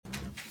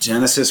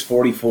Genesis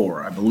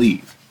 44, I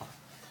believe,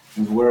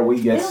 is where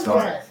we get Still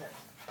started. Genesis,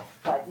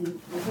 but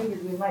you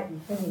figured we might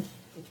be finished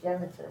with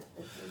Genesis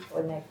this week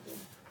or next week.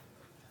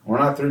 We're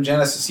not through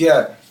Genesis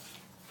yet.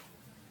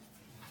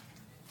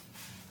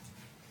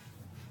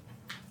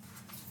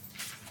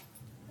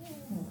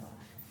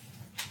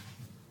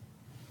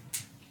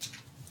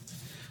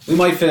 We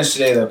might finish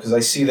today, though, because I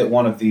see that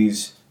one of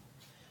these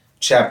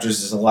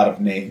chapters is a lot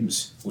of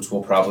names, which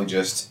we'll probably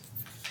just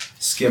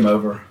skim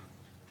over.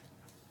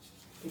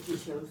 It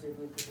just shows that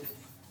we could.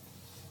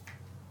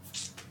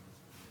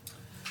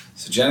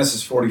 So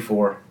Genesis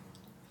 44.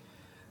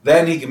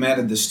 Then he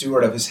commanded the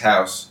steward of his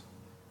house,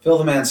 fill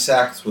the man's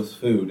sacks with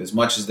food, as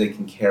much as they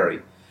can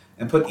carry,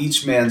 and put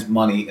each man's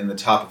money in the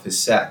top of his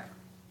sack.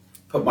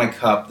 Put my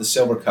cup, the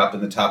silver cup,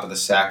 in the top of the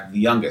sack of the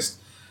youngest,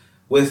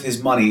 with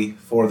his money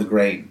for the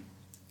grain.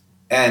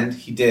 And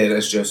he did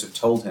as Joseph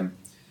told him.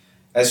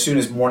 As soon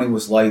as morning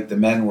was light, the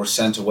men were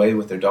sent away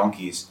with their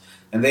donkeys,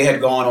 and they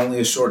had gone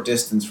only a short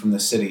distance from the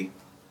city.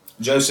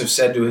 Joseph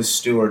said to his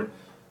steward,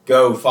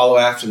 Go, follow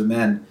after the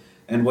men,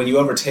 and when you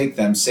overtake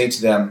them, say to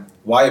them,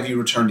 Why have you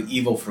returned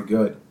evil for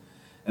good?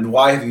 And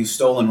why have you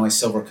stolen my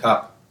silver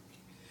cup?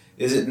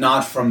 Is it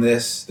not from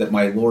this that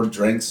my Lord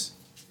drinks?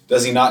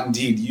 Does he not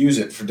indeed use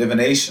it for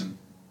divination?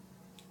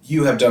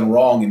 You have done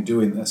wrong in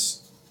doing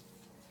this.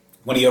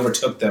 When he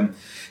overtook them,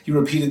 he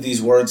repeated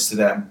these words to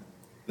them.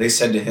 They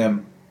said to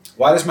him,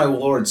 Why does my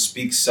Lord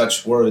speak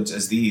such words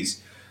as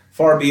these?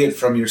 Far be it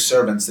from your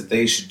servants that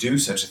they should do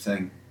such a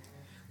thing.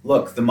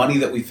 Look, the money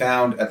that we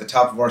found at the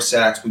top of our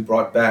sacks we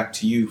brought back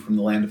to you from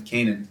the land of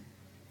Canaan.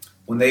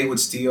 When they would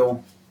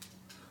steal,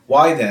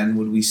 why then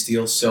would we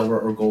steal silver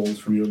or gold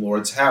from your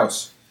Lord's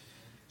house?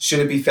 Should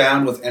it be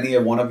found with any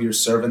one of your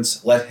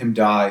servants, let him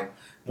die.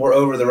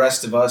 Moreover, the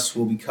rest of us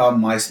will become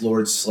my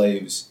Lord's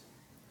slaves.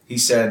 He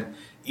said,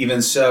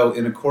 Even so,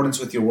 in accordance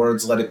with your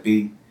words, let it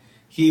be.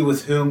 He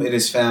with whom it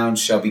is found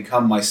shall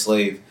become my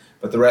slave,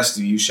 but the rest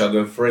of you shall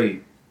go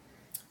free.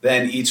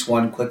 Then each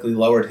one quickly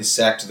lowered his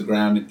sack to the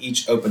ground, and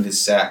each opened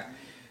his sack.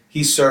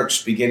 He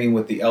searched, beginning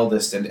with the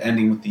eldest and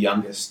ending with the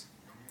youngest.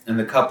 And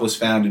the cup was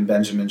found in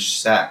Benjamin's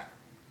sack.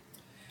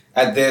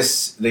 At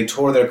this, they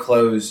tore their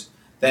clothes.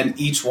 Then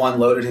each one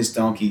loaded his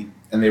donkey,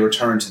 and they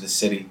returned to the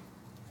city.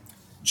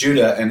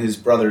 Judah and his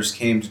brothers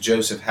came to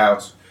Joseph's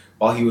house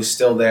while he was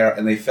still there,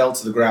 and they fell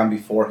to the ground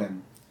before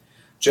him.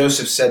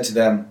 Joseph said to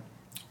them,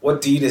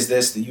 What deed is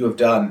this that you have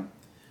done?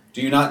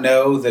 Do you not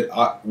know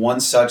that one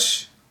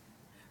such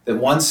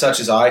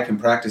as I can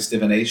practice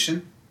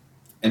divination?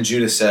 And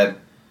Judah said,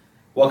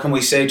 What can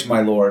we say to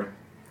my Lord?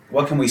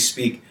 What can we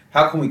speak?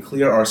 How can we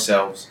clear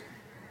ourselves?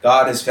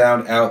 God has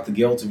found out the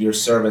guilt of your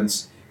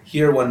servants.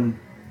 Here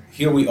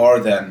we are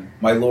then,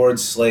 my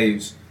Lord's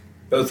slaves,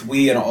 both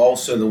we and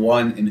also the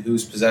one in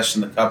whose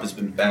possession the cup has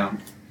been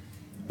found.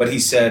 But he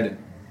said,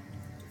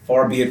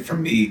 Far be it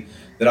from me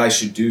that I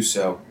should do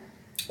so.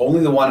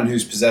 Only the one in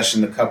whose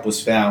possession the cup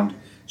was found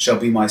shall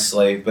be my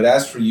slave. But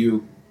as for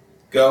you,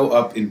 go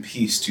up in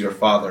peace to your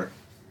father.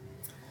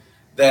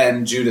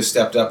 Then Judah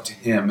stepped up to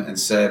him and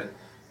said,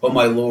 O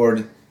my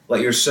Lord,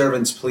 let your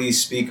servants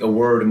please speak a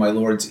word in my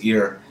Lord's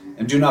ear,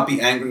 and do not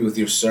be angry with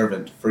your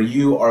servant, for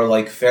you are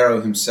like Pharaoh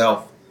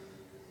himself.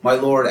 My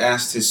Lord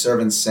asked his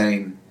servants,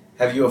 saying,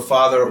 Have you a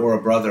father or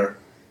a brother?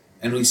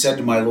 And we said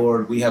to my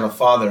Lord, We have a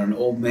father, an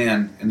old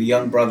man, and a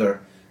young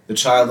brother, the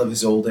child of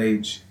his old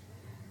age.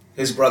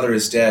 His brother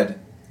is dead.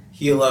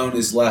 He alone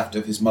is left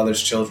of his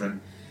mother's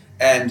children,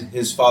 and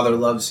his father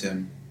loves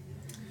him.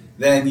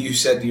 Then you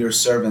said to your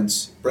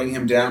servants, Bring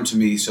him down to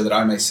me, so that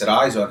I may set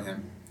eyes on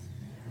him.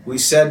 We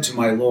said to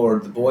my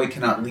Lord, The boy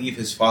cannot leave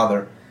his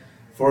father,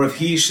 for if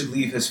he should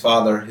leave his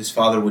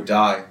father would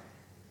die.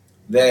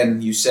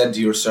 Then you said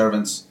to your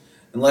servants,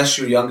 Unless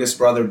your youngest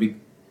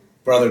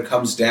brother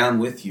comes down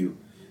with you,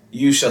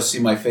 you shall see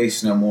my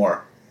face no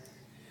more.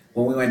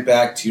 When we went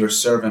back to your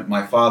servant,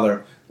 my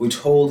father, we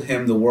told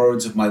him the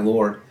words of my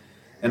Lord.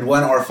 And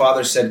when our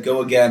father said,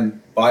 Go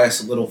again, buy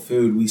us a little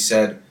food, we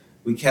said,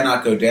 We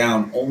cannot go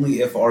down. Only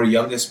if our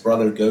youngest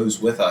brother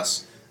goes with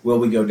us will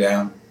we go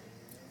down.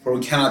 For we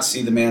cannot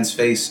see the man's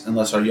face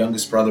unless our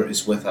youngest brother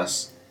is with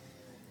us.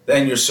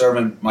 Then your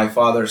servant, my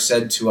father,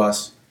 said to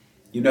us,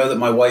 You know that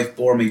my wife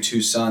bore me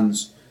 2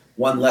 sons.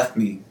 One left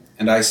me,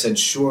 and I said,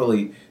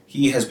 Surely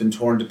he has been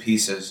torn to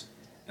pieces,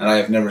 and I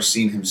have never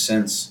seen him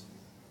since.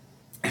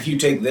 If you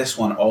take this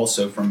one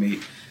also from me,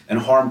 and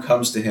harm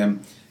comes to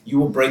him, you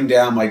will bring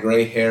down my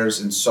gray hairs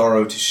in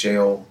sorrow to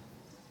Sheol.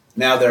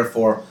 Now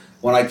therefore,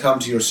 when I come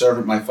to your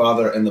servant my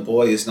father, and the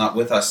boy is not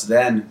with us,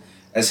 then,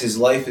 as his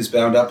life is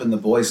bound up in the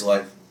boy's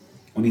life,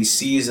 when he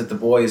sees that the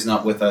boy is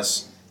not with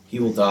us, he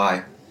will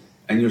die.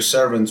 And your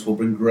servants will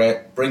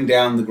bring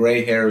down the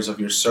gray hairs of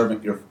your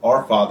servant,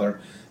 our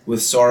father,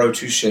 with sorrow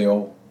to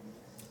Sheol.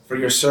 For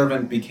your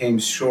servant became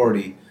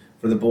surety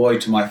for the boy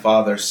to my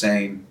father,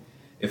 saying,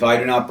 If I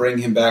do not bring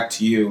him back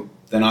to you,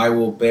 then I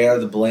will bear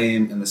the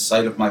blame in the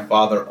sight of my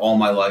father all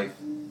my life.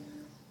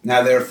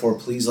 Now therefore,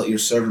 please let your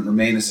servant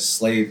remain as a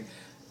slave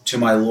to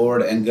my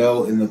Lord, and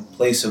go in the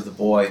place of the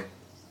boy,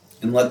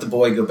 and let the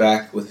boy go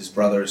back with his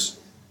brothers.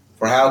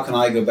 For how can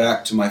I go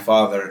back to my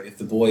father if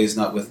the boy is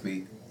not with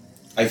me?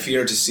 I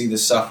fear to see the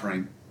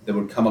suffering that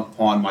would come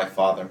upon my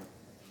father.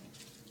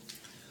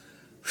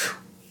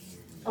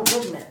 Oh,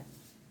 wait a minute.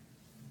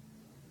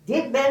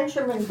 Did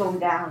Benjamin go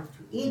down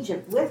to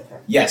Egypt with her?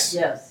 Yes.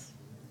 Yes.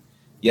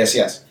 Yes.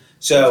 It's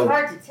So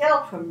hard to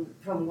tell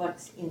from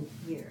what's in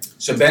here.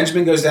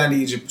 Benjamin goes down to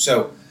Egypt.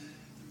 So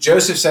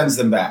Joseph sends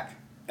them back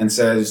and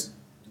says,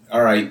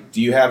 all right,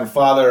 do you have a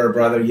father or a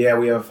brother? Yeah,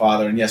 we have a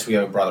father. And yes, we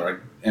have a brother. Right?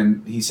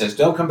 And he says,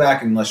 don't come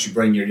back unless you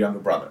bring your younger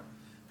brother.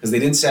 Because they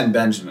didn't send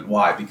Benjamin.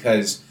 Why?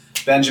 Because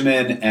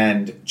Benjamin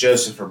and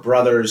Joseph are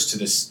brothers to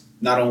this,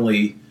 not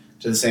only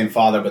to the same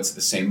father, but to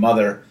the same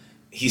mother.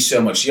 He's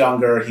so much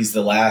younger. He's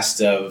the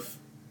last of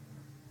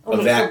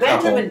Okay, that so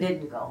Benjamin couple.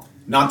 didn't go.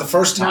 Not the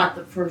first time. Not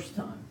the first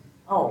time.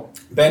 Oh,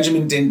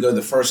 Benjamin didn't go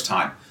the first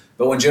time.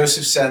 But when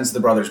Joseph sends the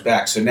brothers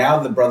back, so now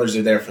the brothers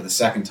are there for the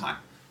second time.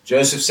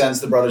 Joseph sends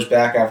the brothers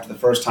back after the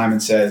first time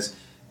and says,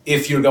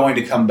 if you're going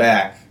to come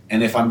back,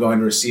 and if I'm going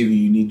to receive you,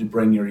 you need to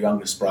bring your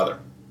youngest brother.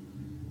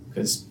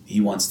 Because he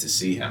wants to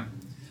see him.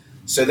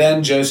 So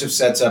then Joseph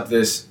sets up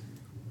this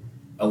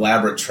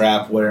elaborate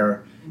trap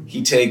where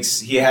he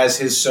has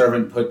his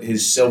servant put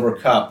his silver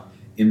cup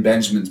in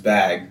Benjamin's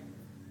bag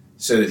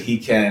so that he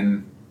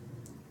can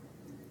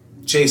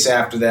chase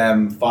after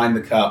them, find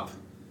the cup,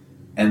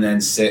 and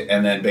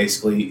then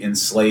basically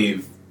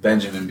enslave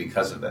Benjamin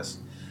because of this.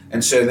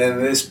 And so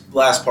then this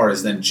last part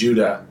is then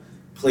Judah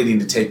pleading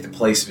to take the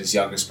place of his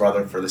youngest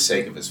brother for the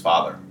sake of his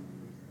father.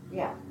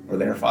 yeah. Or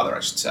their father, I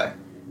should say.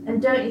 And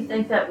don't you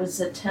think that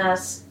was a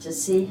test to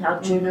see how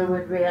Judah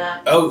would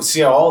react? Oh,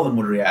 see how all of them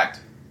would react,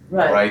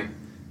 right?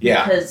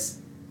 Yeah.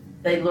 Because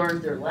they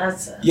learned their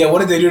lesson. Yeah, what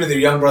did they do to their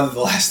young brother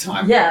the last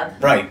time? Yeah.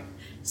 Right.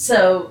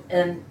 So,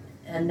 and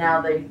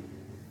now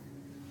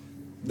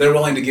They're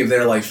willing to give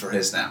their life for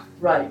his now.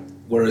 right.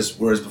 Whereas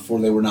before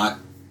they were not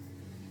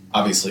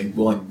obviously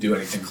willing to do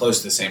anything close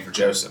to the same for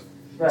Joseph.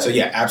 Right. So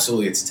yeah,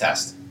 absolutely it's a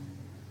test.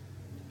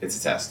 It's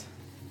a test.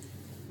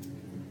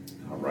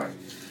 All right.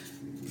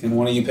 Can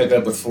one of you pick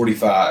up with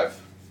 45?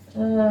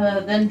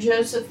 Then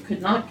Joseph could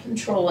not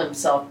control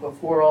himself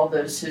before all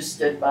those who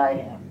stood by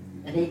him,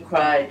 and he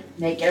cried,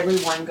 "Make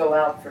everyone go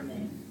out from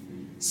me."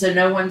 So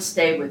no one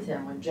stayed with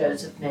him when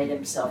Joseph made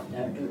himself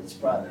known to his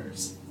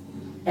brothers.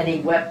 And he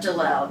wept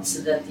aloud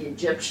so that the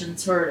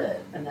Egyptians heard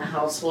it, and the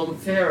household of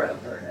Pharaoh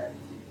heard it.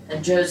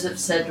 And Joseph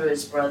said to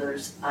his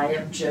brothers, "I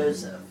am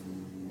Joseph.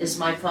 Is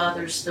my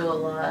father still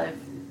alive?"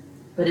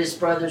 But his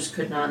brothers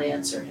could not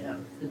answer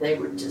him, for they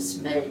were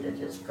dismayed at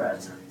his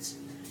presence.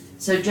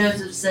 So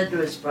Joseph said to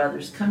his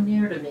brothers, "Come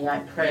near to me, I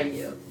pray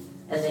you."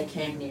 And they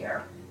came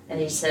near. And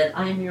he said,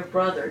 "I am your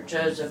brother,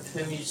 Joseph,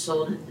 whom you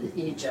sold into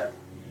Egypt.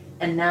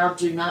 And now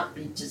do not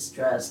be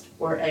distressed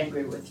or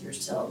angry with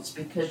yourselves,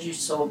 because you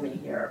sold me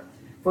here.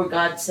 For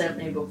God sent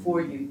me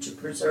before you to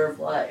preserve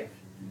life.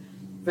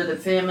 For the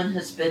famine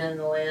has been in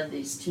the land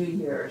these 2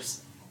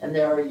 years, and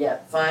there are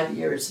yet 5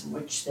 years in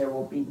which there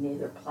will be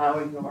neither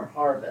plowing nor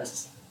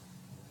harvest."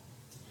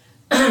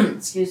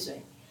 Excuse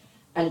me.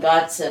 "And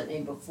God sent me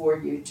before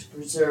you to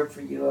preserve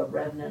for you a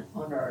remnant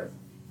on earth,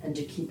 and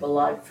to keep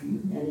alive for you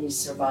many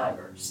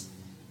survivors.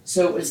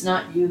 So it was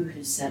not you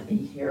who sent me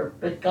here,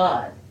 but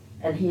God,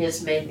 and he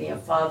has made me a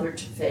father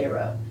to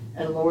Pharaoh,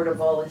 and lord of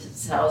all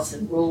his house,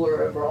 and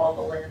ruler over all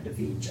the land of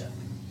Egypt.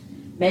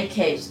 Make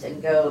haste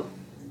and go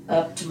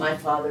up to my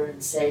father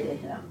and say to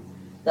him,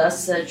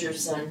 'Thus says your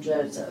son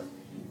Joseph,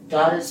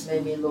 God has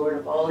made me lord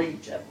of all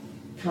Egypt.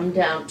 Come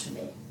down to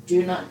me,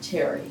 do not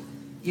tarry.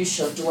 You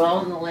shall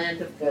dwell in the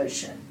land of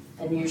Goshen,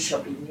 and you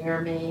shall be near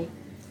me,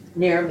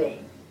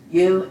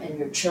 you and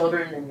your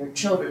children and your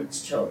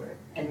children's children,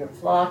 and your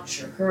flocks,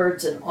 your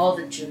herds, and all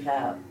that you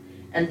have.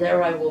 And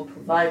there I will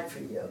provide for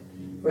you,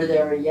 for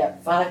there are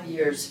yet 5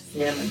 years of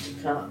famine to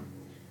come,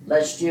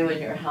 lest you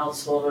and your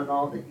household and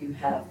all that you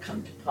have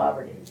come to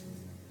poverty.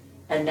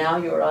 And now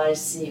your eyes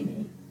see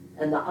me,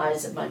 and the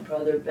eyes of my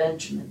brother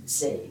Benjamin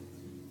see,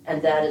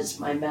 and that is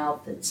my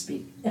mouth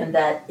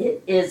that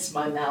it is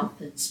my mouth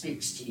that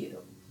speaks to you.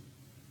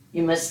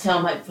 You must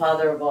tell my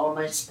father of all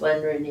my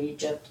splendor in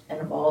Egypt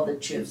and of all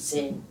that you have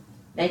seen.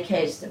 Make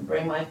haste and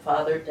bring my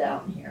father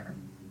down here."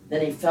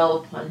 Then he fell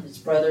upon his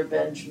brother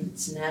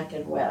Benjamin's neck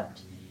and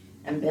wept,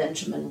 and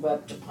Benjamin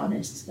wept upon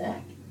his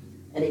neck.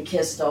 And he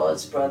kissed all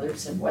his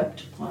brothers and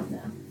wept upon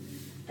them.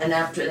 And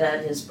after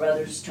that his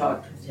brothers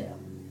talked with him.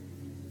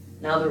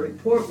 Now the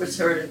report was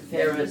heard in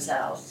Pharaoh's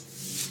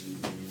house,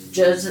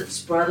 "Joseph's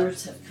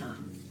brothers have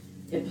come."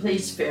 It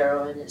pleased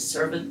Pharaoh and his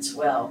servants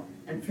well.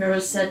 And Pharaoh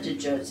said to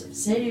Joseph,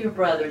 "Say to your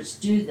brothers,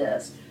 do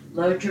this,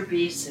 load your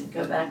beasts and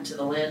go back to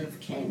the land of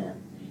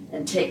Canaan,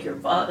 and take your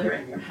father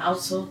and your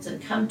households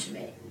and come to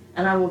me,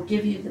 and I will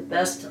give you the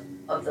best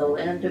of the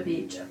land of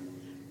Egypt,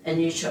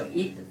 and you shall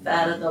eat the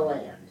fat of the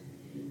land.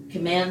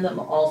 Command them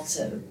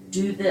also,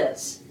 do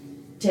this,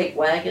 take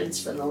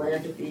wagons from the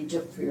land of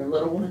Egypt for your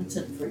little ones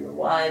and for your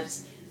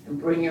wives,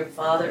 and bring your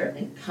father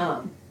and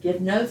come.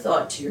 Give no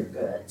thought to your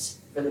goods,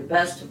 for the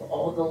best of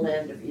all the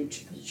land of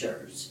Egypt is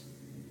yours."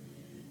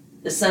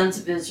 The sons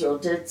of Israel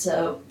did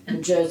so,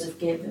 and Joseph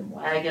gave them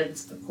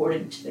wagons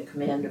according to the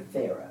command of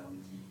Pharaoh,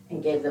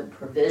 and gave them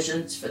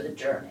provisions for the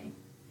journey.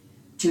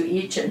 To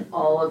each and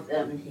all of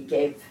them he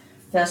gave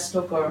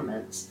festal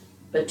garments,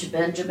 but to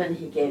Benjamin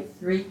he gave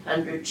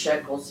 300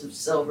 shekels of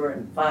silver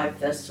and 5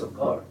 festal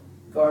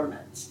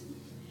garments.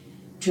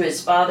 To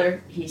his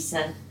father he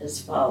sent as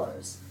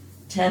follows: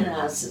 10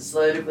 asses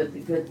loaded with the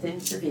good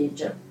things of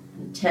Egypt,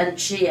 and 10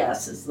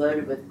 she-asses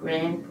loaded with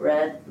grain,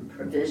 bread, and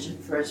provision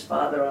for his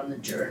father on the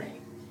journey.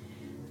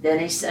 Then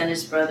he sent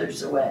his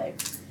brothers away.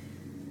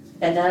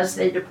 And as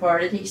they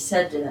departed, he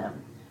said to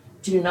them,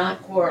 "Do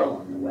not quarrel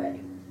on the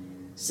way."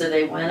 So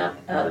they went up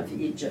out of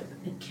Egypt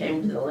and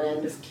came to the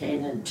land of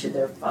Canaan to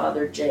their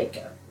father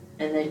Jacob.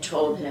 And they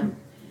told him,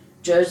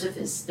 "Joseph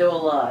is still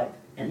alive,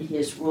 and he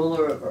is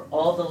ruler over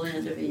all the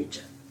land of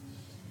Egypt."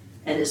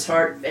 And his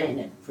heart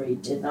fainted, for he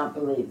did not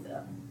believe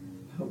them.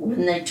 But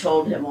when they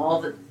told him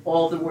all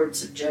the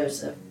words of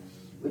Joseph,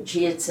 which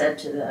he had said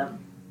to them,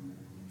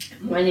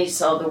 when he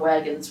saw the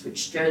wagons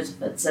which Joseph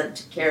had sent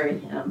to carry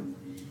him,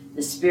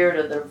 the spirit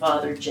of their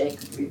father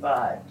Jacob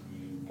revived.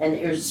 And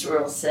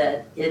Israel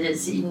said, "It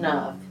is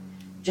enough.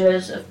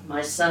 Joseph,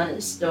 my son,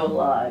 is still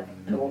alive.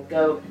 I will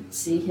go and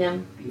see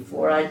him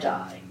before I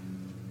die."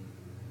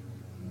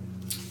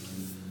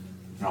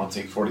 I'll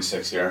take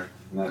 46 here.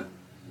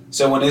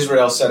 So when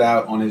Israel set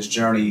out on his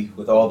journey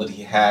with all that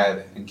he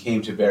had and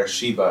came to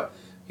Beersheba,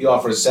 he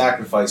offered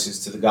sacrifices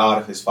to the God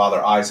of his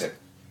father Isaac.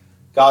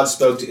 God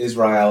spoke to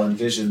Israel in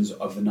visions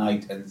of the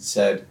night and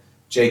said,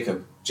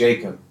 "Jacob,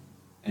 Jacob."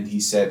 And he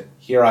said,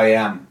 "Here I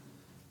am."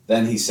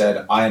 Then he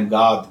said, "I am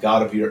God, the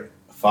God of your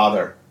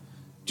father.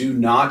 Do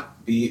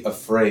not be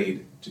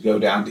afraid to go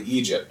down to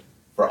Egypt,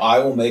 for I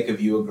will make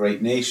of you a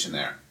great nation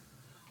there.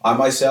 I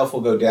myself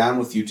will go down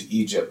with you to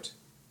Egypt,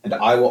 and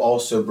I will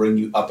also bring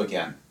you up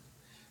again.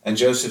 And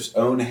Joseph's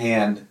own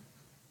hand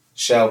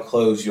shall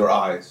close your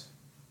eyes."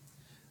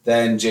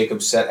 Then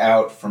Jacob set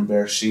out from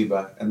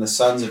Beersheba, and the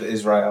sons of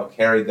Israel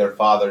carried their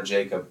father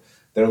Jacob,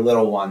 their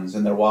little ones,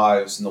 and their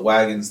wives, in the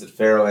wagons that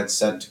Pharaoh had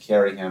sent to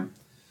carry him.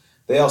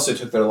 They also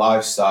took their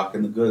livestock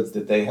and the goods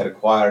that they had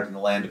acquired in the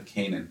land of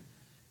Canaan,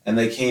 and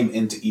they came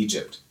into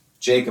Egypt,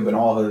 Jacob and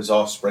all his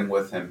offspring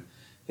with him,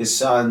 his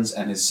sons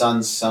and his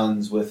sons'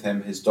 sons with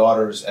him, his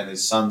daughters and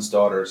his sons'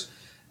 daughters,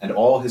 and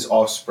all his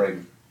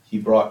offspring he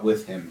brought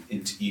with him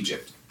into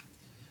Egypt.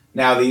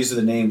 Now these are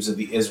the names of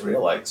the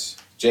Israelites,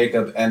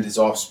 Jacob and his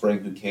offspring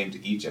who came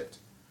to Egypt.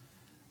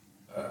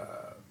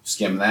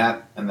 Skim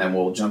that, and then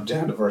we'll jump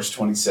down to verse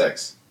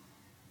 26.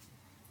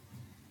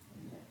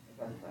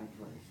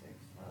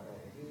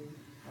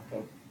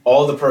 Okay.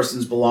 All the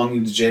persons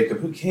belonging to Jacob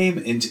who came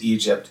into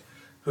Egypt,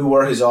 who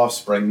were his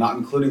offspring, not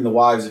including the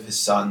wives of his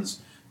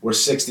sons, were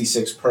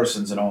 66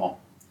 persons in all.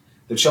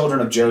 The children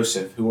of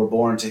Joseph, who were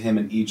born to him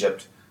in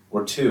Egypt,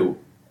 were 2.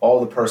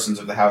 All the persons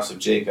of the house of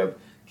Jacob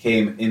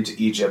came into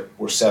Egypt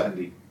were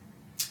 70.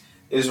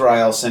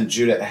 Israel sent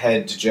Judah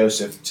ahead to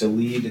Joseph to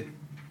lead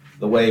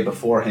the way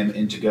before him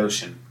into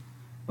Goshen.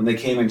 When they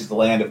came into the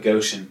land of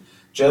Goshen,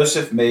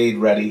 Joseph made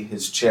ready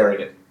his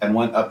chariot and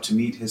went up to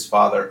meet his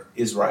father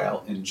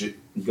Israel in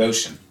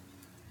Goshen.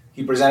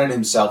 He presented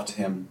himself to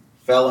him,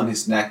 fell on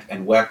his neck,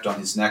 and wept on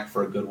his neck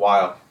for a good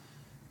while.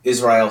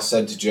 Israel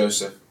said to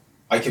Joseph,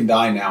 "I can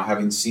die now,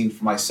 having seen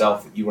for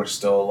myself that you are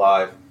still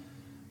alive."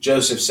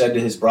 Joseph said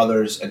to his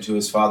brothers and to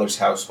his father's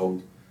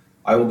household,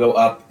 "I will go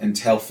up and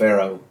tell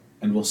Pharaoh,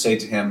 and will say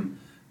to him,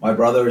 'My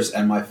brothers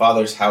and my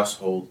father's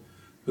household,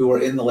 who are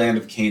in the land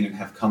of Canaan,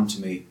 have come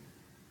to me.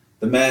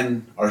 The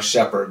men are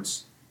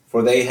shepherds,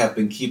 for they have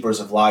been keepers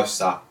of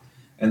livestock,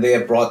 and they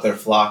have brought their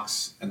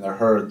flocks and their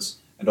herds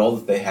and all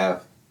that they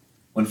have.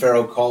 When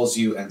Pharaoh calls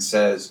you and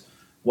says,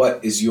 "What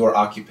is your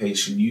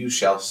occupation?" you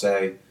shall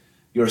say,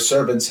 "Your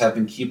servants have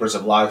been keepers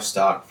of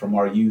livestock from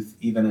our youth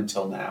even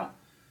until now,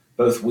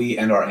 both we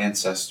and our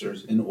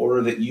ancestors, in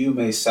order that you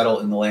may settle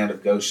in the land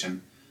of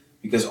Goshen,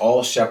 because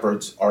all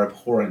shepherds are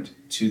abhorrent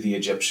to the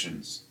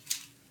Egyptians."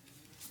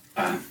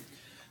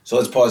 So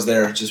let's pause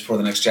there just for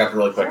the next chapter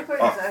really quick. Go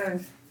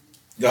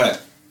ahead.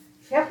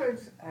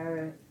 Shepherds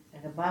are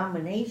an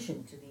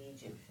abomination to the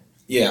Egyptians.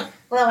 Yeah.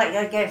 Well,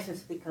 I guess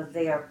it's because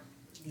the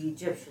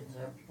Egyptians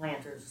are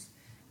planters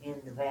in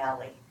the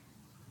valley.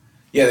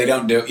 Yeah, they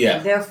don't do, yeah.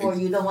 And therefore,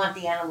 you don't want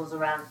the animals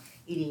around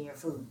eating your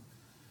food.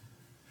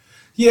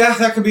 Yeah,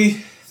 that could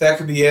be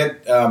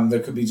it. There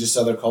could be just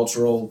other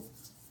cultural,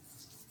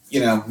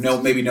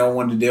 maybe no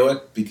one to do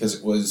it because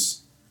it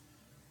was,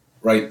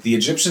 right, the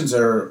Egyptians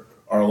are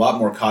a lot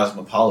more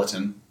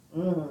cosmopolitan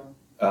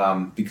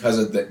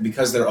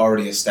because they're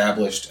already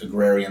established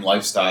agrarian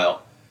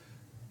lifestyle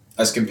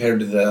as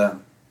compared to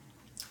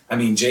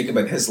Jacob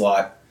and his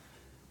lot,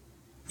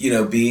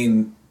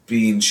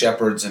 being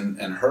shepherds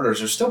and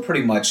herders are still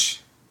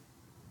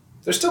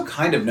they're still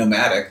kind of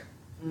nomadic.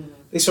 Mm-hmm.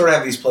 They sort of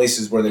have these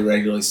places where they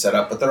regularly set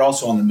up, but they're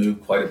also on the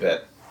move quite a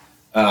bit.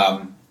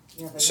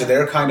 So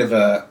they're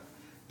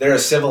they're a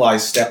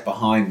civilized step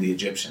behind the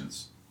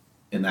Egyptians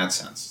in that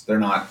sense.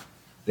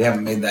 They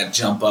haven't made that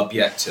jump up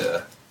yet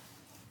to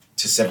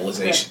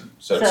civilization,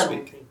 so to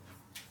speak.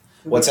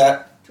 What's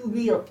that? to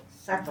be a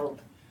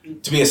settled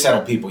people. To be a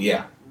settled people,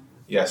 yeah.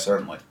 Yeah,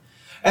 certainly.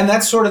 And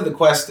that's sort of the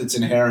quest that's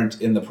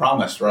inherent in the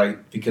promise,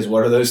 right? Because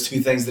what are those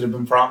two things that have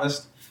been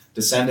promised?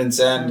 Descendants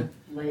and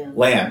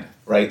land,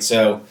 right?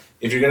 So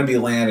if you're going to be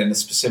land, and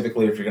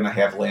specifically if you're going to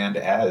have land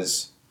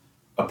as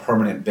a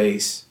permanent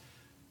base,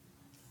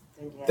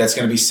 that's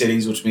going to be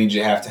cities, which means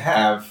you have to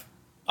have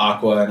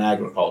aqua and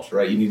agriculture,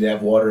 right? You need to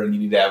have water and you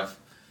need to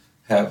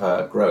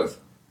have growth.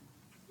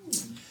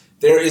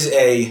 There's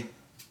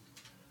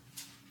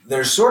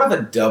sort of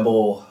a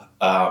double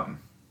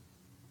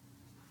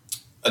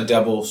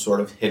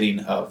sort of hitting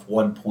of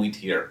one point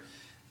here,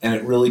 and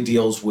it really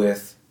deals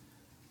with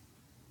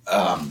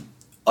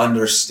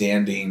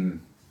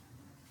understanding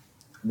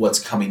what's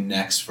coming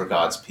next for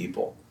God's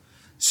people.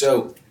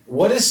 So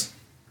what does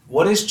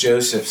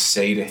Joseph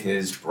say to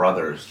his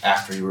brothers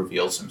after he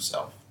reveals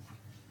himself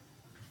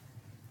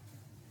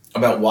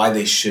about why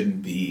they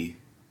shouldn't feel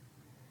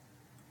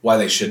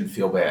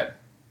bad?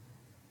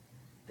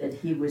 That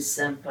he was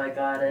sent by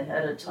God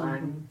ahead of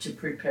time to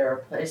prepare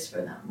a place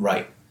for them.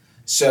 Right.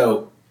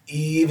 So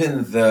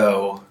even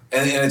though,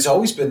 and it's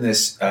always been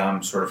this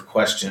sort of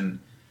question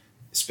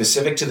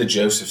specific to the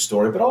Joseph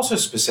story, but also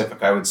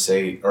specific, I would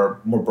say, or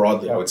more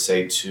broadly, I would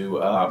say, to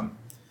our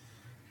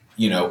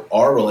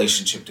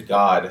relationship to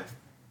God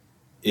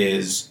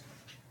is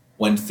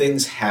when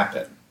things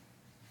happen,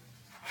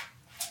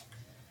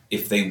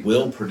 if they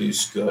will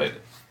produce good,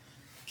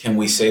 can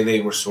we say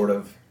they were sort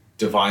of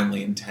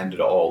divinely intended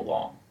all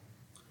along?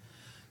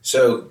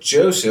 So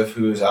Joseph,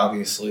 who is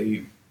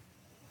obviously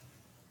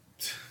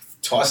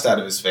tossed out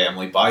of his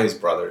family by his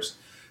brothers,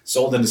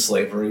 sold into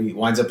slavery,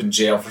 winds up in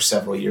jail for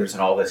several years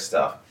and all this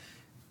stuff.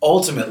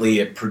 Ultimately,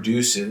 it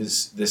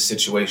produces this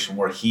situation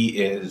where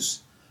he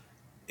is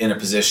in a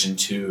position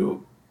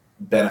to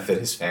benefit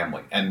his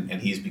family, and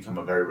he's become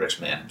a very rich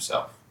man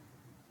himself.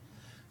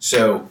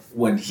 So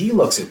when he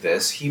looks at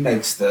this, he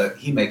makes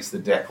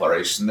the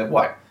declaration that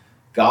what?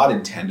 God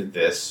intended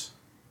this.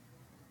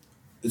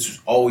 This was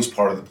always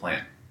part of the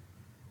plan,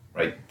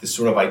 right? This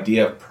sort of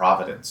idea of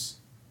providence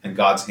and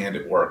God's hand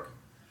at work.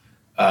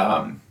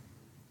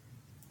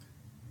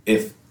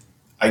 If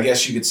I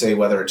guess you could say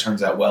whether it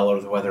turns out well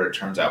or whether it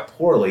turns out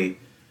poorly,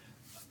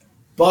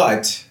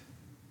 but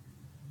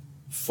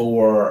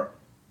for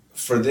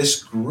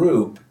this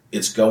group,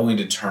 it's going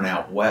to turn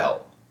out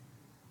well.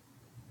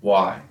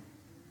 Why?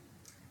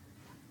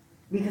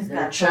 Because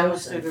They're God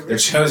chosen. promised They're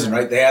chosen,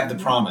 right? They have the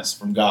promise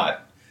from God.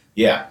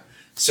 Yeah.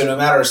 So no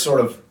matter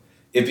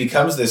it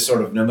becomes this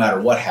sort of no matter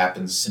what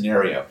happens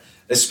scenario,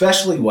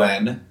 especially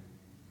when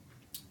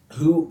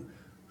who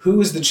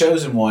is the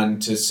chosen one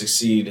to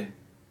succeed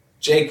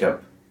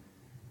Jacob?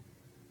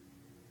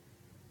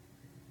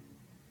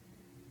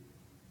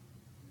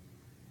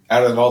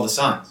 Out of all the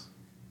sons?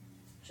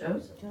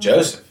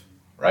 Joseph,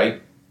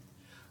 right?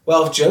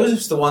 Well, if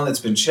Joseph's the one that's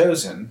been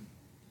chosen,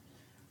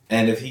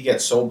 and if he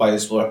gets sold by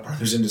his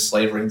brothers into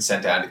slavery and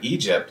sent down to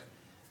Egypt,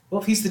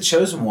 well, if he's the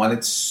chosen one,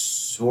 it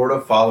sort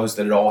of follows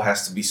that it all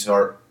has to be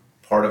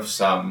part of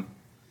some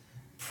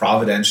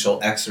providential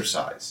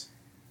exercise.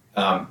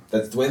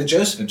 That's the way that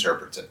Joseph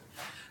interprets it.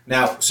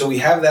 Now, so we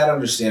have that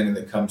understanding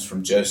that comes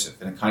from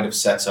Joseph, and it kind of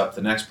sets up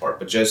the next part.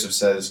 But Joseph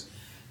says,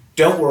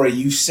 don't worry,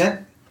 you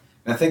sent...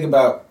 Now think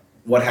about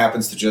what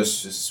happens to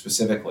Joseph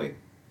specifically.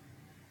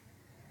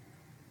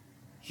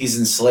 He's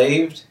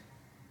enslaved,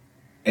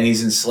 and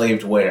he's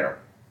enslaved where?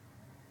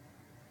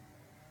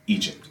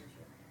 Egypt.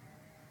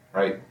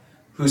 Right?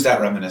 Who's that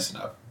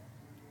reminiscent of?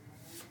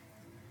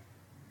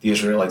 The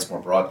Israelites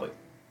more broadly,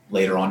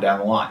 later on down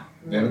the line.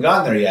 We haven't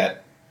gotten there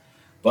yet,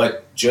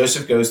 but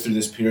Joseph goes through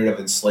this period of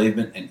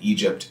enslavement in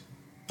Egypt,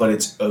 but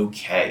it's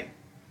okay.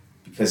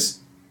 Because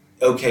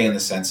okay in the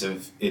sense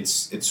of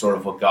it's sort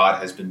of what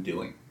God has been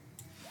doing.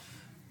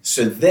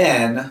 So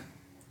then,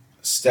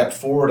 step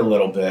forward a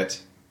little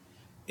bit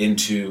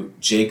into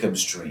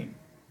Jacob's dream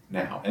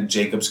now, and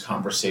Jacob's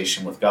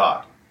conversation with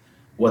God.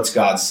 What's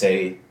God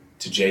say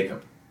to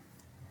Jacob?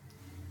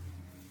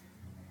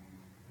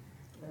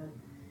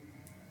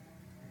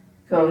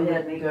 Go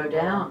ahead and go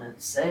down.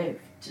 It's safe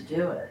to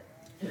do it.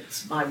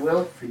 It's my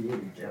will for you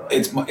to do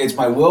it. It's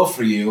my will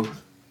for you.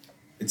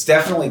 It's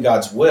definitely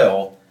God's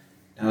will.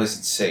 Now, is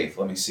it safe?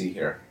 Let me see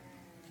here.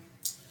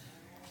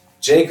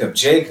 Jacob.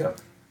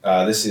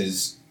 This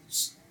is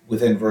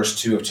within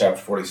verse 2 of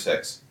chapter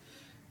 46.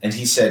 And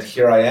he said,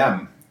 here I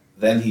am.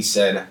 Then he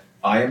said,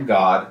 I am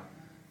God,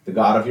 the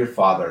God of your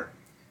father.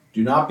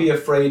 Do not be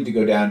afraid to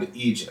go down to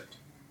Egypt,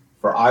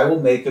 for I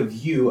will make of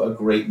you a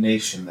great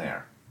nation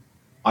there.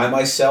 I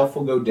myself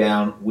will go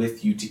down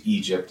with you to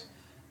Egypt,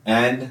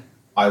 and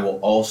I will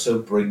also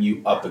bring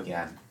you up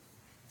again.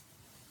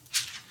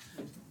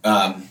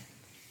 I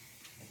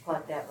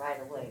caught that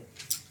right away.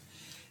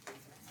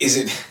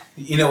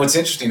 What's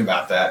interesting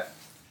about that?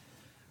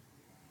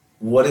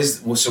 What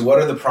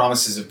are the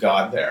promises of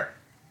God there?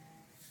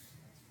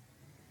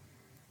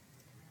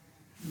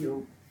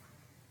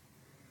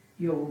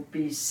 You'll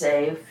be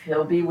safe.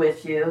 He'll be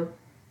with you.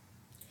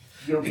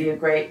 You'll be a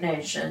great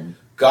nation.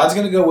 God's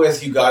going to go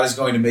with you. God is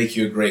going to make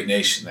you a great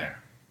nation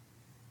there.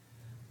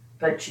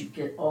 but you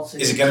get also.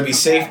 Is it going to be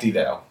safety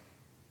though?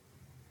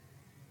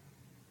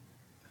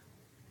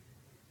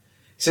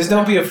 He says,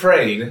 "Don't be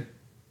afraid.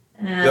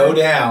 Go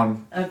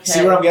down." Okay.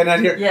 See what I'm getting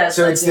at here? Yes.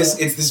 So it's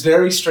this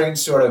very strange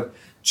sort of.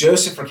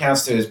 Joseph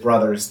recounts to his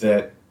brothers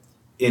that,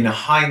 in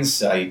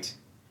hindsight,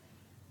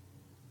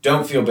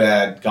 don't feel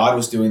bad. God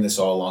was doing this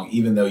all along,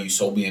 even though you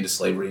sold me into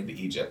slavery into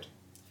Egypt.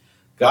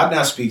 God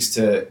now speaks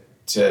to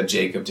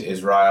Jacob, to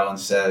Israel, and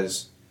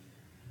says,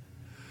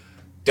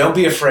 "Don't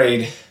be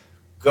afraid.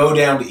 Go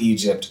down to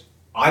Egypt.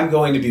 I'm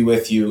going to be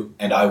with you,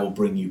 and I will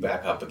bring you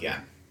back up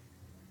again."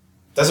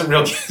 Doesn't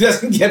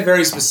get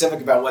very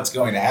specific about what's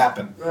going to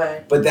happen.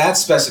 Right. But that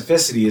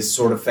specificity is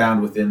sort of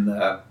found within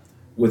the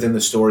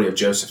story of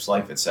Joseph's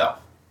life itself.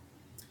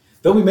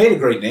 Though we made a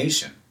great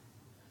nation.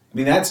 I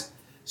mean, that's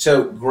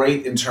so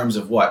great in terms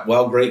of what?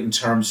 Well, great in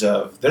terms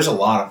of, there's a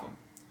lot of them.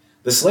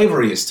 The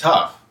slavery is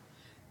tough.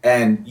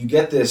 And you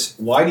get this,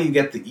 why do you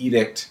get the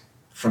edict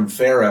from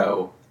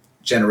Pharaoh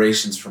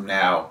generations from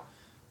now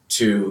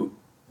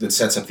that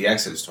sets up the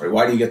Exodus story?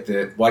 Why do you get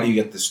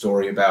the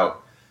story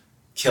about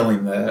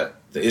killing the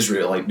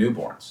Israelite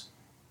newborns?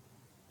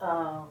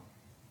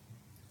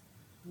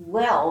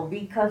 Well,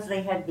 because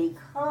they had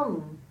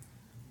become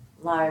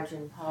large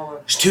and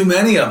powerful. There's too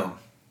many of them.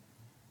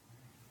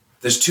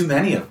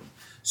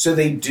 So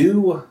in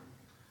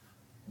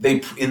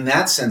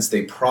that sense,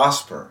 they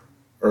prosper,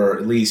 or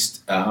at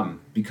least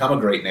become a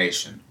great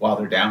nation while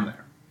they're down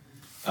there.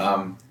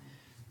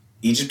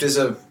 Egypt is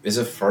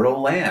a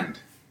fertile land.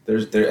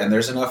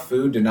 There's enough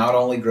food to not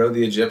only grow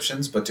the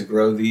Egyptians, but to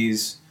grow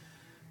these,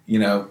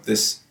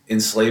 this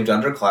enslaved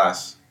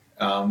underclass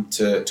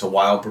to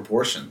wild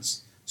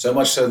proportions. So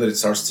much so that it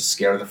starts to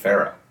scare the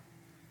Pharaoh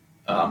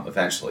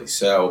eventually.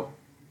 So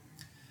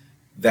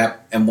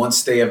and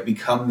once they have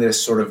become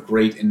this sort of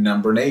great in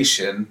number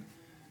nation,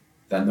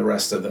 then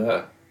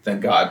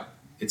God,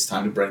 it's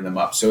time to bring them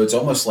up. So it's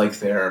almost like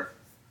they're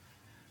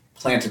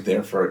planted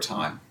there for a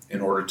time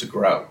in order to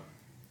grow.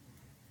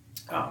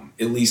 At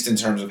least in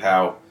terms of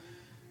how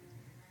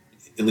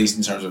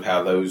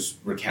those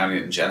recounting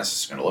it in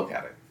Genesis are going to look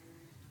at it.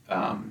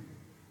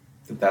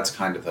 That's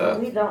kind of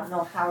we don't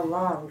know how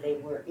long they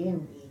were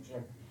in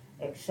Egypt,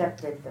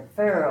 except that the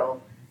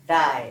Pharaoh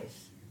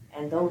dies,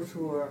 and those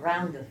who were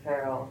around the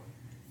Pharaoh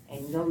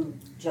and know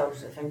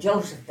Joseph, and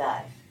Joseph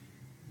dies.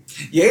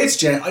 Yeah,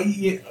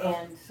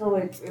 and so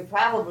it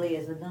probably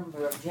is a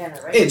number of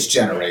generations. It's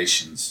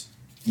generations.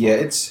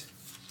 Yeah,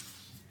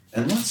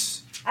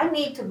 I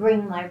need to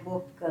bring my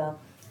book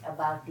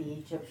about the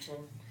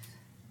Egyptians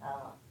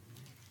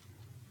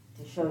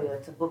to show you.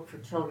 It's a book for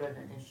children,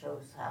 and it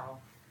shows how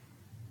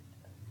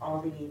all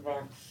the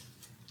events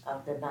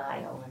of the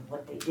Nile and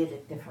what they did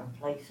at different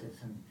places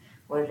and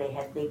where they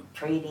had big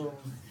trading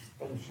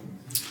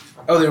stations.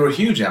 Oh, they were a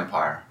huge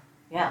empire.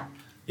 Yeah.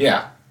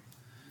 Yeah.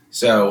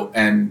 So,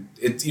 and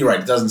you're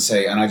right, it doesn't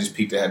say, and I just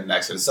peeked ahead in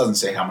Exodus, it doesn't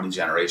say how many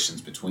generations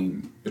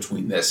between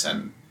this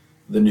and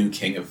the new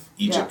king of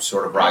Egypt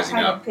sort of rising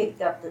I up. kind of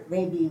picked up that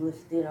maybe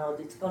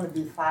it's going to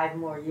be 5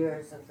 more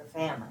years of the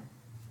famine.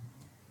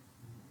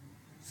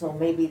 So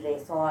maybe they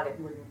thought it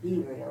wouldn't be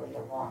really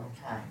a long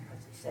time,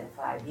 because he said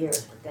 5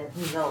 years, but then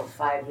who knows,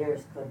 5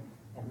 years could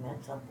have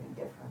meant something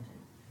different.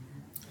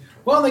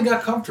 Well, they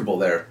got comfortable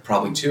there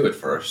probably too at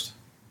first.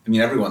 I mean,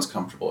 everyone's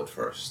comfortable at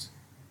first.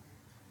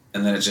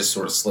 And then it just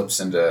sort of slips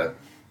into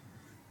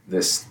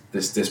this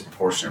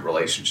disproportionate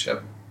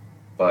relationship.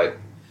 But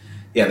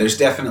yeah, there's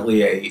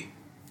definitely a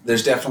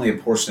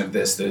portion of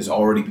this that has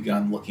already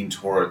begun looking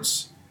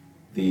towards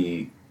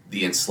the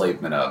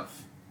enslavement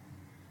of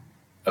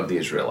the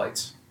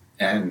Israelites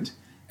and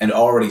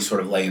already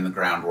sort of laying the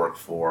groundwork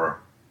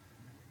for,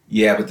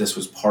 but this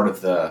was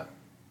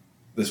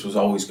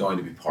always going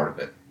to be part of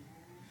it.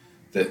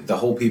 The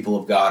whole people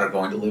of God are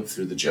going to live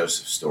through the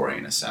Joseph story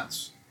in a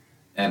sense.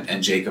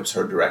 And Jacob's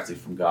heard directly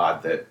from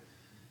God that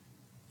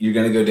you're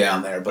going to go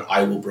down there, but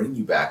I will bring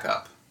you back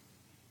up.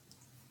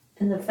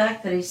 And the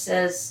fact that he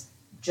says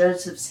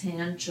Joseph's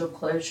hand shall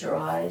close your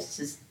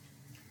eyes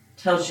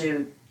tells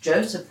you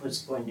Joseph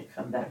was going to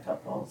come back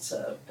up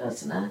also,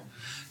 doesn't it?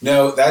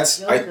 No,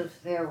 Joseph's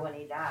there when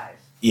he dies.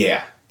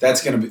 Yeah,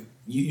 that's going to be,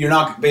 you're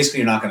not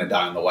going to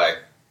die on the way,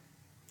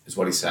 is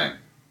what he's saying.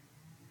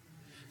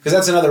 Because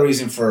that's another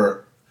reason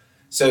for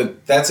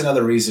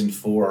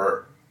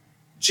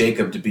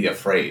Jacob to be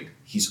afraid.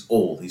 He's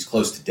old. He's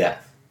close to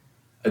death.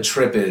 A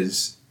trip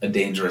is a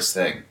dangerous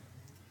thing.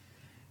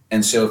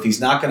 And so if he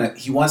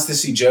wants to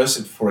see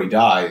Joseph before he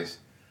dies,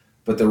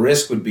 but the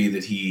risk would be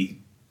that he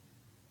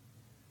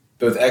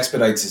both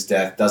expedites his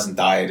death, doesn't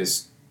die at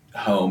his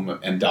home,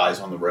 and dies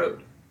on the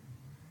road.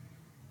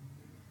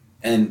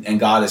 And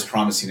God is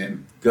promising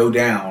him, go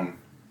down,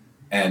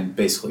 and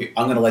basically,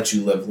 I'm going to let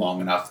you live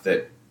long enough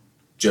that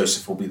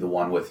Joseph will be the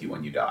one with you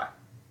when you die.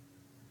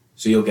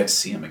 So you'll get to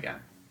see him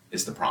again,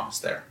 is the promise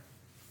there.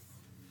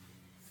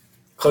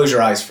 Close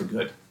your eyes for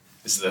good,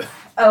 is the...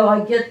 Oh,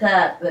 I get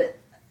that, but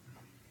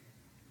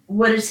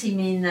what does he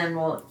mean then,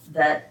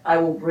 that I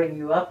will bring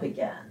you up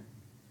again?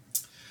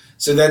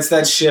 So that's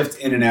that shift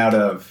in and out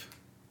of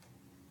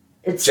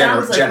It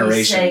sounds like he's saying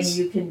generations.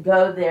 you can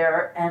go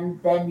there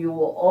and then you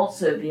will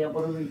also be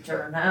able to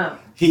return home.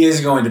 He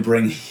is going to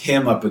bring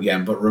him up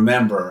again, but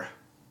remember,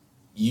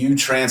 you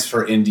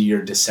transfer into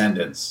your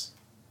descendants.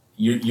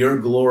 Your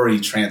glory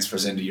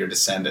transfers into your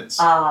descendants.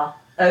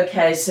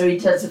 Okay, so he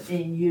doesn't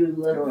mean you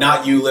literally.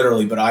 Not you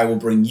literally, but I will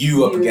bring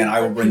you up You, again.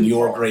 I will the bring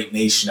your people. great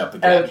nation up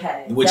again.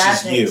 Okay, which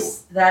is you.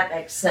 That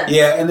makes sense.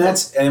 Yeah,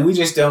 and we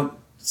just don't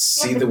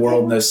see the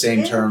world in those same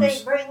Didn't terms.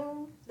 they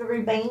bring the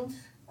remains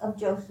of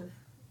Joseph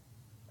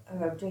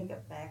or of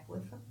Jacob back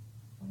with them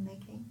when they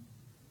came?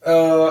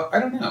 I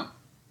don't know.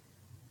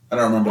 I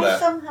don't remember that.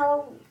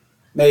 Somehow.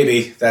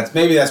 Maybe that's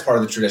part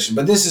of the tradition,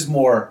 but this is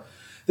more.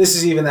 This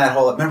is even that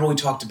whole. Remember we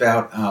talked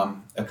about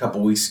a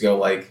couple weeks ago,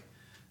 like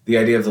the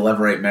idea of the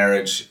levirate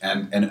marriage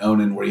and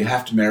Onan, where you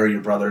have to marry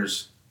your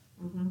brothers.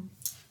 Mm-hmm.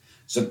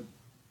 So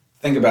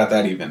think about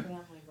that even.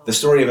 The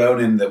story of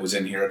Onan that was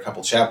in here a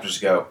couple chapters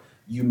ago.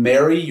 You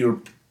marry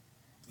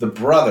the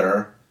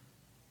brother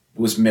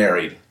was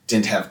married,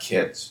 didn't have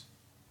kids.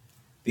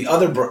 The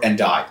other and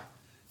died.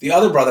 The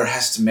other brother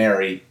has to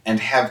marry and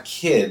have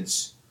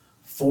kids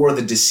for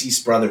the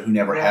deceased brother who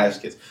never has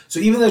kids. So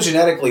even though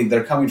genetically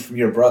they're coming from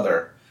your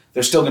brother,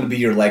 they're still going to be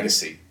your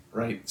legacy,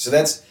 right? So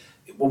that's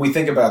when we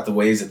think about the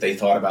ways that they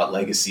thought about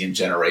legacy and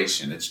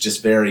generation. It's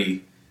just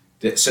very.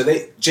 So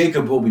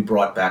Jacob will be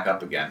brought back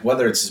up again,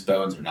 whether it's his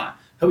bones or not.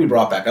 He'll be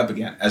brought back up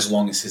again as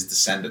long as his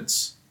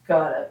descendants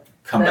Got it.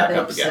 come That back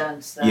up makes again.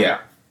 sense then. Yeah,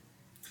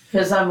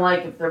 Because I'm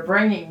like, if they're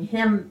bringing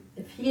him,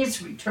 if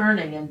he's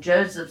returning and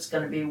Joseph's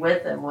going to be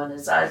with him when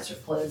his eyes are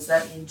closed,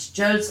 that means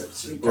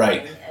Joseph's returning,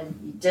 Right. and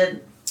he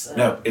didn't. So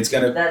no, it's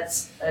gonna.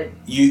 that's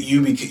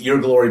Your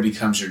glory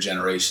becomes your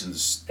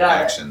generation's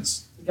Got it.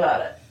 actions.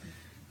 got it.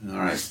 All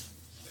right.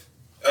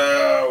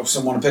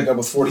 Someone want to pick up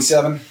with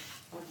 47?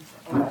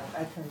 I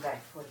turned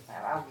back to 45.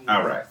 I'll read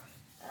All it. right.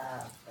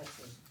 Let's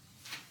see.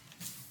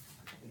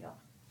 Here we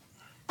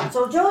go.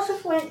 So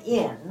Joseph went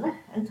in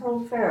and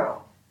told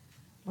Pharaoh,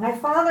 "My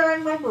father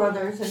and my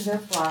brothers and their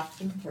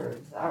flocks and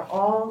herds are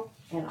all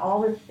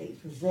that they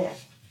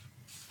possess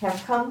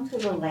have come to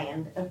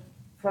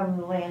from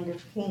the land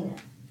of Canaan.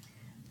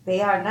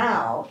 They are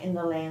now in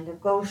the land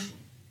of Goshen.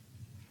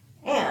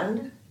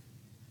 And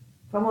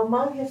from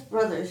among his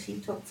brothers he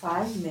took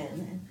 5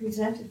 men and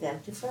presented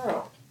them to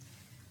Pharaoh.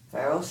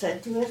 Pharaoh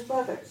said to his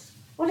brothers,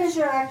 'What is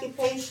your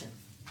occupation?'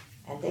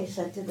 And they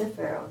said to the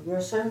Pharaoh,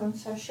 'Your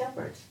servants are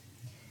shepherds,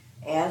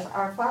 as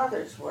our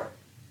fathers were.'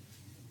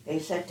 They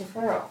said to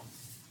Pharaoh,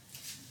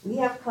 'We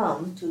have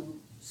come to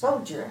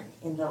sojourn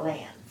in the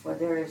land, for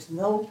there is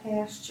no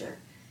pasture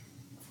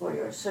for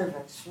your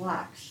servants'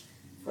 flocks,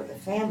 for the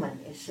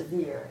famine is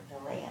severe in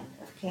the land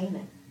of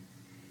Canaan.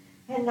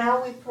 And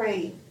now we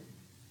pray,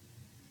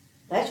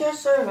 let your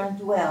servant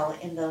dwell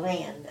in the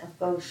land of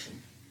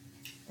Goshen.'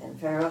 Then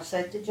Pharaoh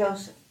said to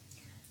Joseph,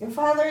 'Your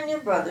father and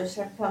your brothers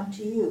have come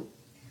to you.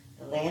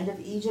 The land of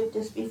Egypt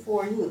is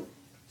before you.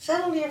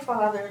 Settle your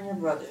father and your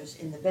brothers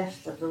in the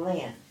best of the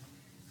land.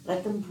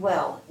 Let them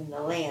dwell in the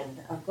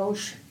land of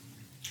Goshen.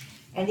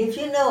 And if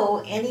you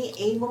know any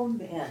able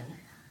men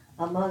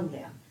among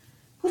them,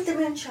 put them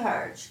in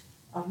charge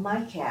of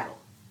my cattle.'"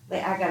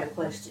 But I got a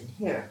question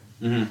here.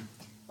 Mm-hmm.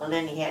 Well,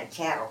 then he had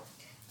cattle.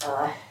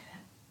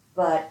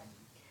 But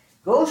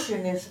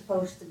Goshen is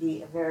supposed to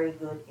be a very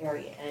good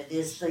area, and it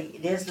is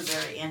the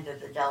very end of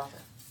the delta.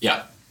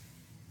 Yeah.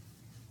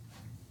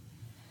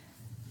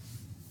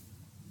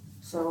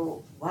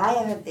 So why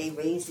are they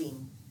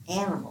raising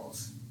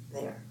animals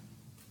there?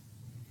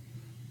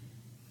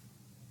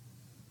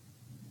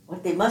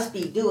 What they must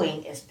be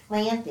doing is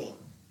planting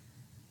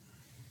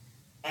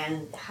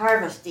and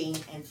harvesting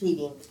and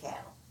feeding the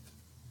cattle.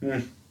 Hmm.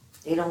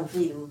 They don't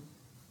feed them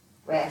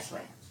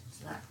grasslands.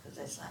 It's not because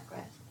that's not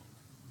grassland.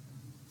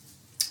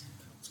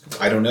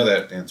 I don't know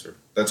that answer.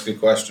 That's a good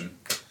question.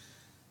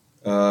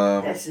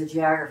 That's the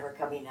geographer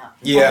coming up.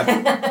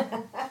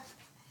 Yeah.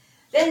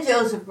 Then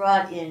Joseph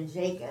brought in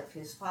Jacob,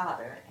 his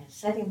father, and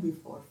set him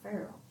before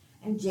Pharaoh.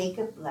 And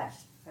Jacob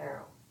blessed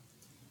Pharaoh.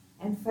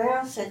 And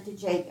Pharaoh said to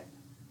Jacob,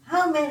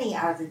 "How many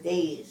are the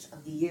days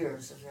of the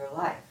years of your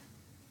life?"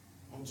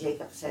 And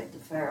Jacob said to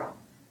Pharaoh,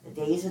 "The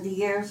days of the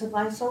years of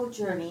my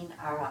sojourning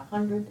are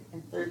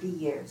 130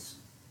 years.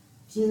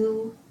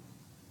 Few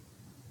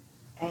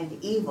and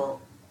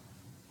evil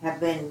have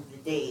been the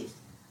days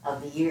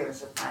of the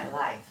years of my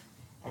life,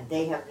 and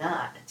they have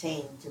not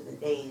attained to the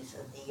days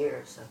of the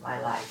years of my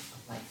life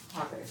of my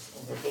fathers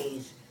in the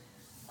days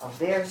of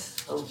their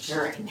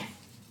sojourning."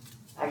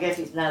 I guess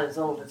he's not as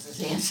old as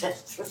his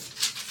ancestors.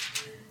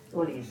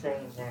 What are you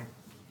saying there?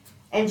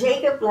 And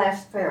Jacob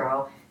blessed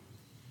Pharaoh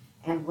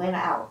and went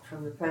out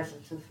from the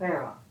presence of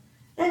Pharaoh.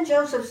 Then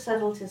Joseph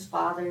settled his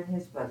father and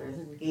his brothers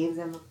and gave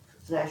them a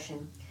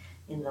possession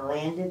in the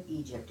land of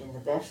Egypt, in the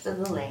best of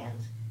the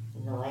lands,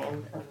 in the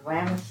land of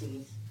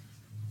Ramesses,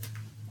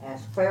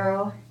 as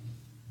Pharaoh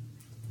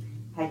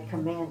had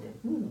commanded.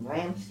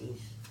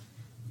 Ramses.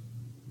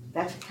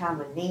 That's a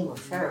common name of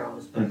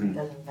Pharaoh's, but it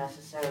doesn't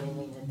necessarily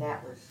mean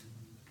that was.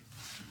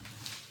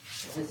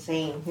 Is it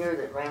saying here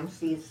that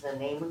Ramses is the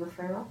name of the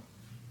Pharaoh?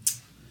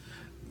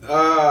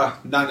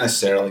 Not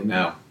necessarily,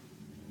 no.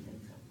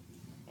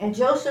 And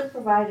Joseph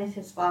provided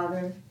his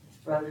father, his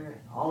brother, and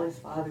all his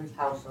father's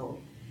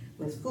household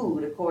with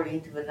food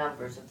according to the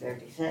numbers of their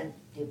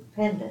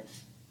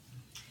dependents.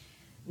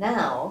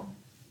 Now,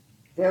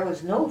 there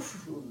was no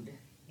food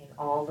in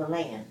all the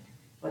land,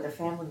 for the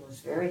famine was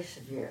very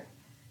severe,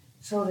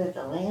 so that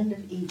the land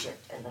of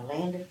Egypt and the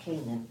land of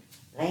Canaan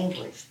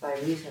languished by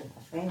reason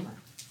of famine.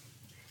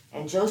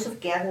 And Joseph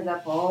gathered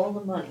up all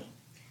the money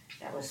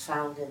that was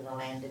found in the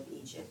land of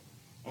Egypt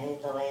and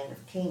in the land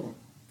of Canaan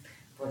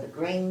for the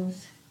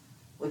grains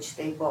which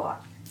they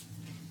bought.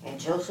 And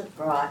Joseph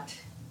brought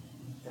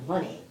the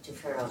money to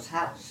Pharaoh's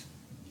house.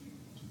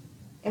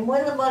 And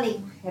when the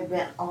money had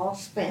been all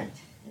spent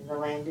in the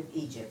land of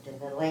Egypt and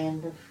the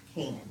land of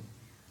Canaan,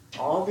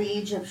 all the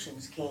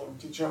Egyptians came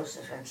to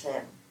Joseph and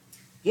said,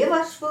 "Give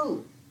us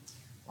food.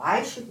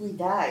 Why should we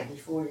die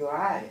before your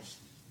eyes?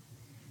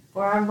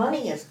 For our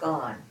money is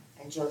gone."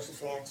 And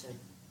Joseph answered,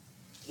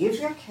 "Give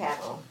your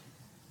cattle,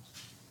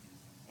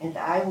 and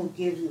I will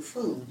give you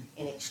food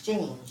in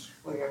exchange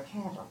for your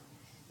cattle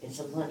is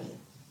the money,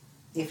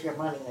 if your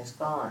money is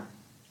gone."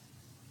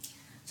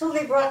 So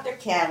they brought their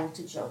cattle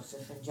to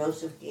Joseph, and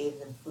Joseph gave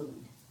them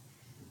food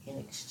in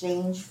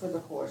exchange for the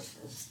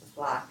horses, the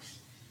flocks,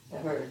 the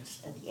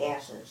herds, and the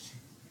asses.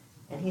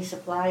 And he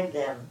supplied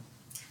them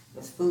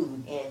with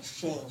food in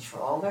exchange for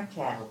all their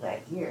cattle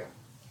that year.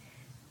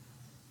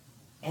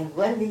 And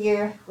when the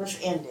year was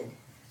ended,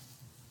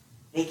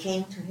 they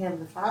came to him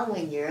the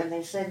following year, and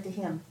they said to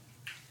him,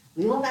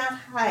 "We will not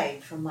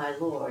hide from my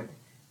lord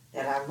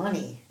that our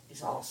money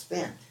is all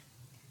spent,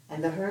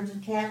 and the herds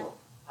and cattle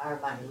are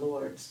my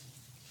lord's.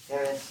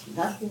 There is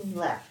nothing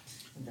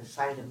left in the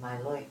sight of my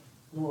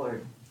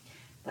lord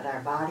but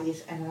our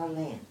bodies and our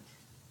land.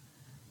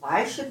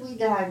 Why should we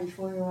die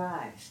before your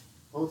eyes,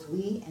 both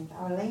we and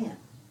our land?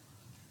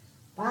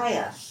 Buy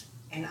us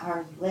and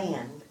our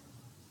land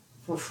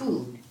for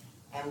food,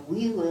 and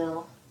we with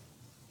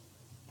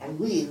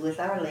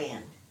our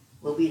land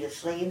will be the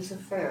slaves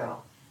of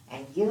Pharaoh,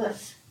 and give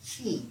us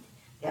seed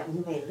that we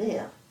may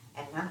live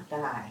and not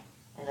die,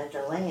 and that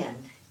the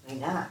land may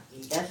not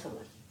be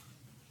desolate."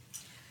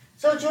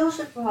 So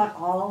Joseph brought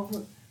all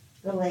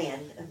the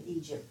land of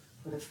Egypt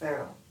for the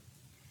Pharaoh.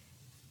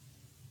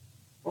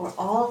 For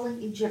all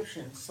the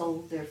Egyptians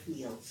sold their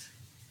fields,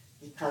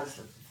 because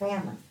the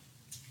famine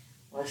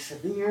was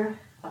severe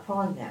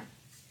upon them.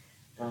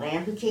 The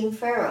land became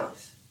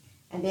Pharaoh's,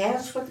 and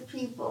as for the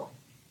people,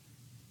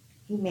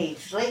 he made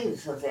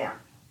slaves of them,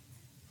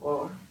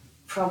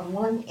 from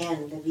one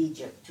end of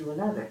Egypt to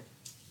another.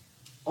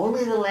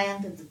 Only the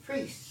land of the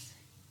priests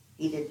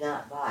he did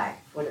not buy,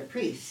 for the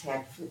priests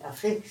had a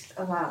fixed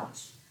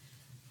allowance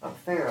from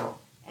Pharaoh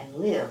and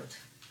lived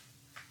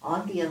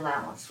on the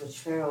allowance which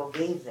Pharaoh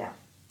gave them.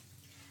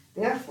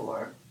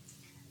 Therefore,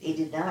 they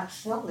did not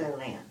sell their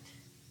land.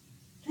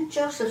 Then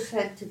Joseph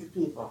said to the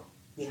people,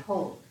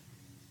 "Behold,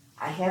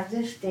 I have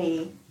this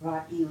day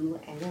brought you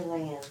and your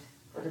land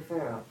for the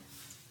Pharaoh.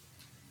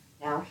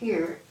 Now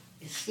here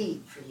is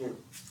seed for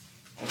you,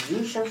 and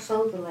you shall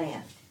sow the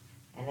land,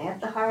 and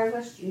at the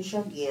harvest you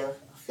shall give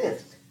a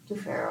fifth to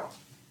Pharaoh,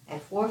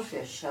 and 4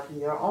 fish shall be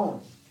your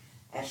own,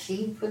 as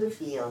seed for the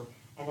field,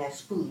 and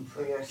as food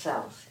for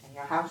yourselves and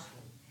your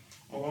household,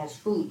 and as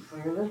food for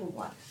your little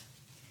ones."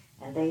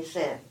 And they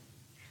said,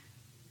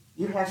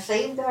 "You have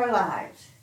saved our lives.